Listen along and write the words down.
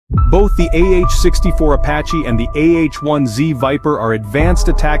Both the AH-64 Apache and the AH-1Z Viper are advanced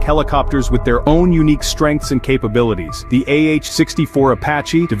attack helicopters with their own unique strengths and capabilities. The AH-64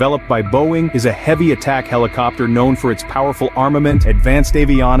 Apache, developed by Boeing, is a heavy attack helicopter known for its powerful armament, advanced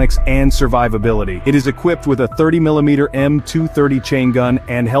avionics, and survivability. It is equipped with a 30mm M230 chain gun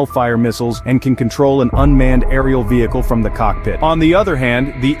and Hellfire missiles and can control an unmanned aerial vehicle from the cockpit. On the other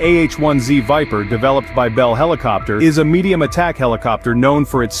hand, the AH-1Z Viper, developed by Bell Helicopter, is a medium attack helicopter known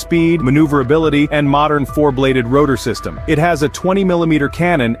for its speed, maneuverability, and modern four-bladed rotor system. It has a 20mm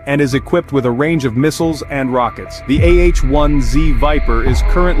cannon and is equipped with a range of missiles and rockets. The AH-1Z Viper is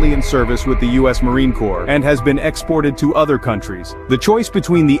currently in service with the U.S. Marine Corps and has been exported to other countries. The choice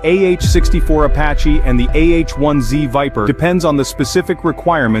between the AH-64 Apache and the AH-1Z Viper depends on the specific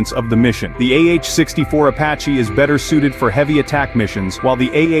requirements of the mission. The AH-64 Apache is better suited for heavy attack missions, while the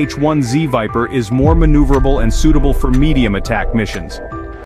AH-1Z Viper is more maneuverable and suitable for medium attack missions.